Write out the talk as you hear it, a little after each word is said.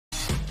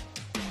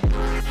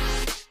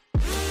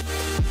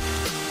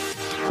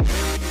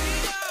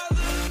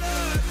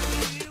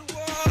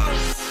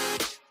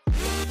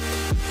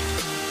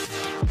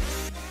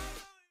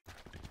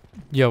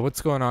Yo,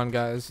 what's going on,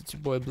 guys? It's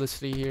your boy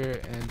Blicity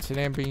here, and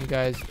today I'm bringing you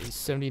guys a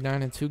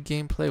 79-2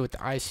 gameplay with the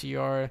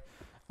ICR.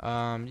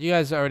 You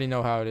guys already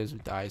know how it is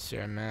with the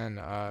ICR, man.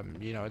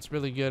 It's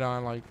really good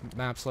on like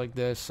maps like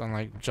this, on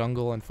like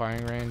jungle and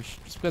firing range,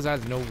 just because it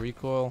has no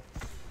recoil.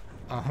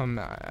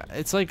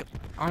 It's like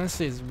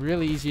honestly, it's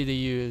really easy to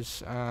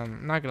use.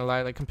 I'm not gonna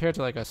lie, like compared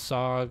to like a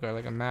SOG or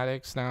like a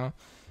Maddox now.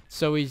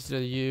 So easy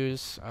to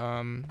use.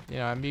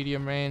 At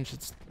medium range,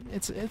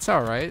 it's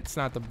all right. It's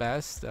not the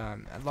best.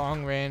 At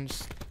long range,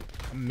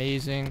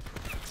 amazing,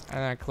 and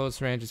at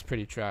close range, it's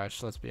pretty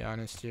trash. Let's be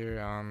honest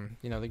here.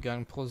 The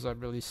gun pulls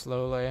up really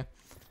slowly,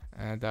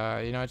 and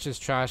it's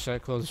just trash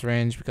at close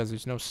range because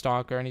there's no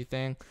stock or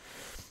anything.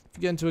 If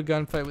you get into a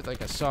gunfight with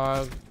like a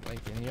SOG,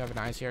 and you have an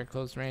ICR at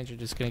close range, you're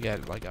just gonna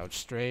get like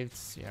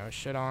outstrafed,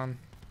 shit on.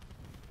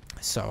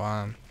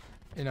 So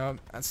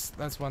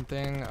that's one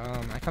thing.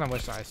 I kind of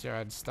wish the ICR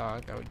had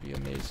stock. That would be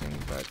amazing.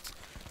 But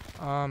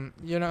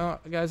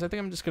guys, I think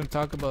I'm just gonna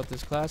talk about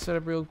this class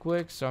setup real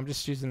quick. So I'm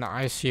just using the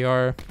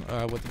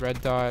ICR with red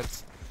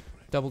dots,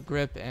 double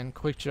grip, and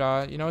quick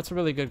draw. It's a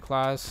really good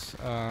class.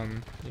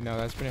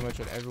 That's pretty much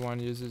what everyone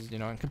uses.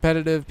 In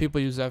competitive, people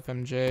use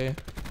FMJ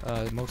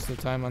most of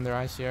the time on their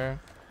ICR.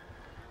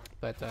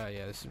 But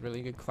yeah, this is a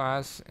really good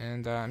class,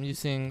 and I'm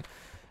using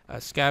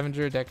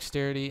Scavenger,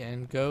 Dexterity,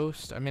 and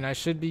Ghost. I mean, I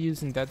should be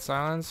using Dead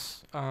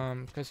Silence,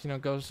 because,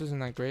 Ghost isn't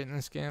that great in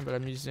this game, but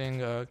I'm using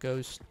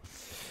Ghost.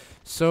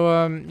 So,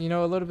 a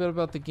little bit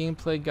about the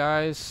gameplay,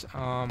 guys.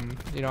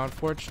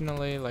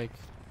 Unfortunately, like,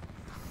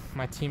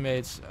 my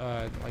teammates,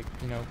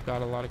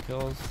 got a lot of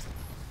kills.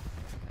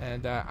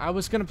 And I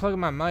was going to plug in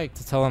my mic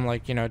to tell them,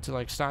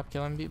 to, stop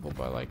killing people,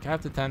 but,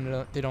 half the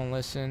time they don't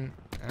listen.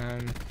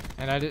 And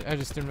I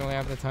just didn't really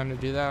have the time to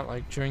do that,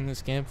 during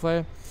this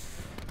gameplay.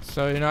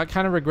 So, I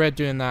kind of regret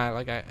doing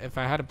that. If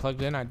I had it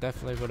plugged in, I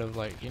definitely would have,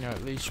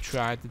 at least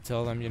tried to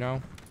tell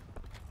them,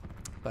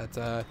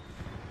 But,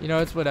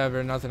 it's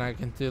whatever. Nothing I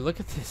can do. Look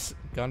at this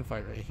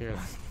gunfight right here.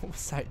 What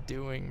was I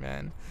doing,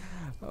 man?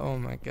 Oh,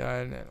 my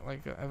God.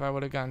 If I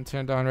would have gotten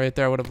turned on right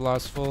there, I would have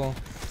lost full.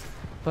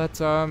 But,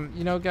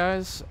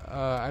 guys,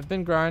 I've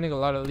been grinding a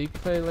lot of League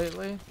play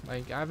lately.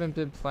 I haven't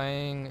been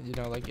playing,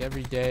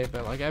 every day,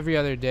 but, every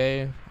other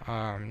day,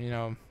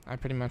 I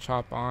pretty much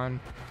hop on.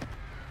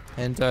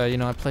 And,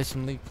 I play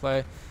some League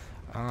play.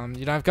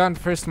 I've gotten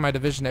first in my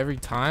division every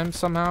time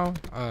somehow.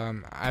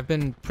 I'm not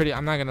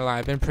gonna lie,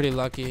 I've been pretty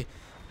lucky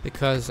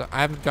because I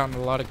haven't gotten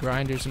a lot of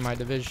grinders in my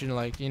division.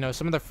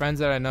 Some of the friends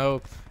that I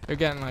know, they're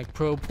getting,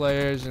 pro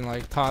players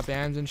and, top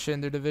AMs and shit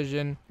in their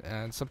division.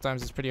 And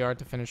sometimes it's pretty hard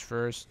to finish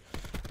first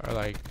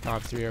or,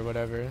 top 3 or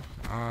whatever.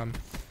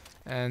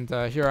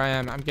 Here I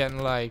am. I'm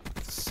getting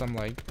some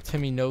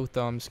Timmy No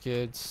Thumbs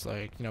kids,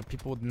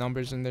 people with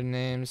numbers in their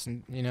names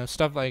and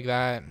stuff like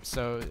that.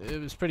 So it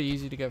was pretty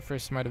easy to get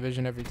first in my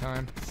division every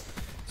time.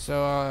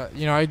 So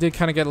I did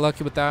kind of get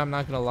lucky with that. I'm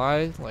not gonna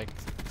lie.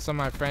 Some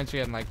of my friends are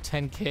getting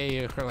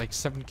 10k or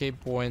 7k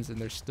points and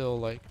they're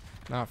still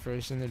not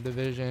first in their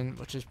division,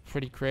 which is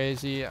pretty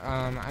crazy.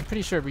 I'm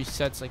pretty sure it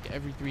resets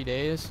every 3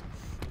 days.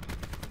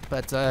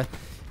 But a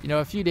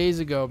few days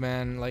ago,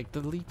 man,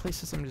 the League play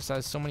system just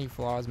has so many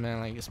flaws,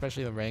 man,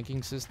 especially the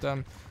ranking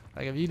system.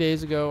 A few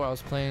days ago, I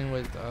was playing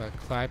with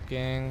Clap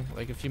Gang,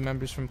 a few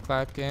members from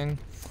Clap Gang,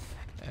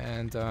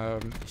 and,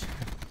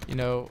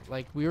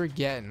 we were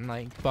getting,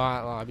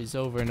 bot lobbies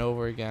over and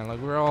over again. We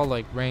were all,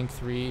 rank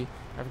 3,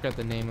 I forgot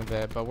the name of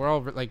it, but we're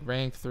all,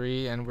 rank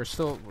 3, and we're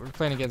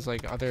playing against,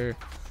 other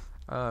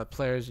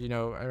players,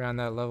 around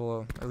that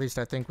level. At least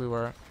I think we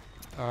were.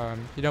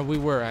 We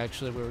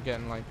were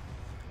getting,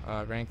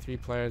 rank 3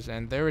 players,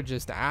 and they were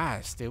just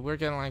ass, dude. We're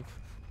getting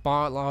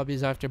bot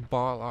lobbies after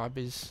bot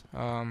lobbies,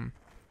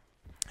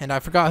 and I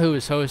forgot who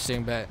was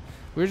hosting, but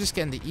we were just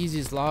getting the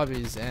easiest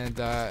lobbies. And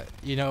I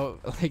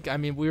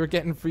mean, we were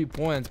getting free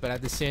points, but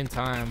at the same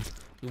time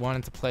we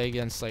wanted to play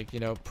against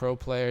pro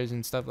players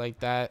and stuff like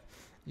that,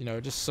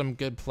 just some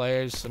good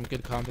players, some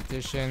good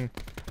competition.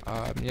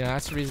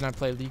 That's the reason I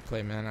play League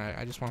play, man.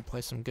 I just want to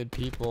play some good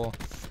people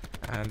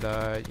and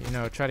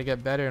try to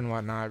get better and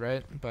whatnot,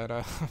 right?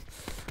 But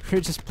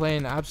we're just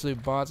playing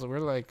absolute bots. We're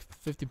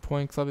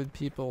 50-point clubbing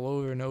people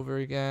over and over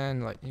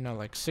again,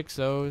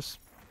 6-0s.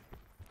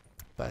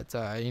 But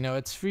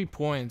it's 3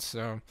 points,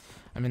 so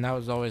I mean that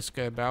was always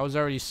good. But I was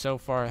already so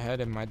far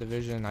ahead in my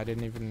division, I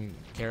didn't even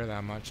care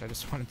that much. I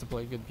just wanted to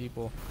play good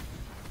people.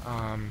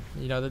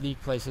 The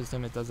League play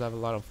system, it does have a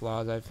lot of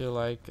flaws. I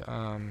feel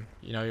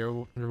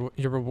you're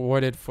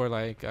rewarded for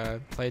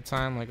play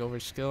time over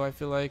skill, I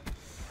feel like.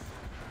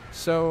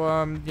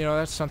 So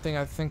that's something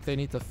I think they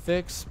need to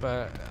fix,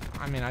 but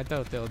I mean I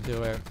doubt they'll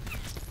do it.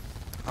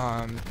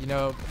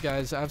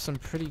 Guys, I have some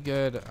pretty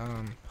good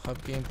pub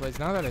gameplays.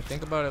 Now that I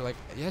think about it,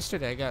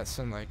 yesterday I got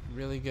some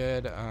really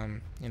good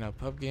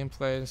pub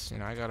gameplays.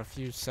 I got a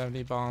few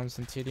 70 bombs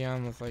and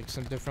TDM with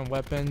some different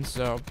weapons.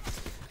 So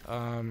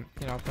I'll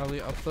probably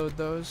upload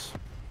those.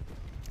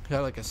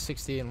 Got a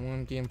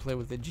 68-1 gameplay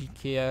with the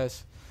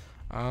GKS.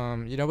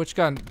 Which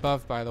got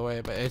buffed, by the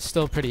way, but it's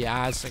still pretty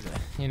ass.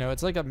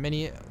 It's like a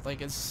mini,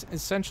 it's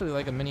essentially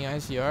like a mini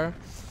ICR,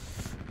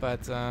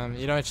 But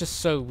you know, it's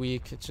just so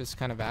weak. It's just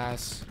kind of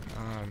ass.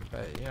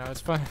 But you know, it's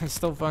fun. It's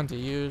still fun to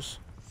use.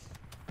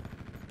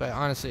 But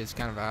honestly, it's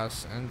kind of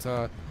ass. And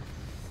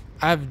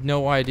I have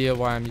no idea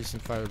why I'm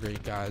using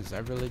Firebreak, guys. I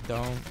really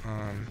don't.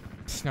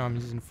 You know, I'm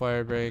using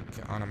Firebreak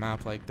on a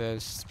map like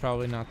this. It's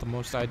probably not the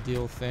most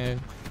ideal thing.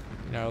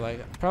 You know,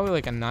 like probably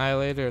like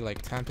Annihilator,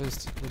 like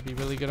Tempest would be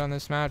really good on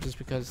this map, just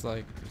because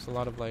like there's a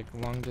lot of like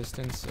long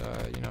distance,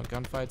 you know,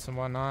 gunfights and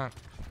whatnot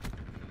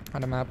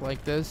on a map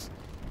like this.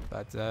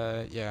 But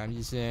yeah, I'm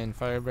using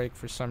Firebreak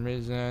for some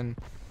reason.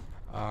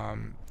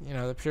 You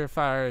know, the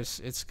Purifier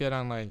it's good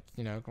on like,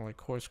 you know, like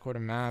coarse quarter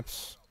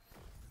maps.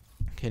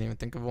 Can't even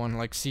think of one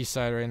like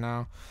Seaside right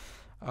now.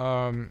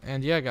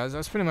 And yeah, guys,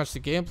 that's pretty much the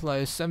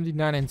gameplay.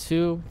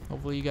 79-2.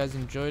 Hopefully you guys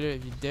enjoyed it.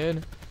 If you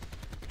did,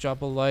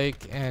 drop a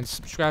like and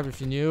subscribe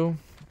if you're new.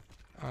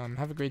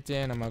 Have a great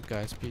day, and I'm out,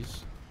 guys.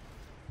 Peace.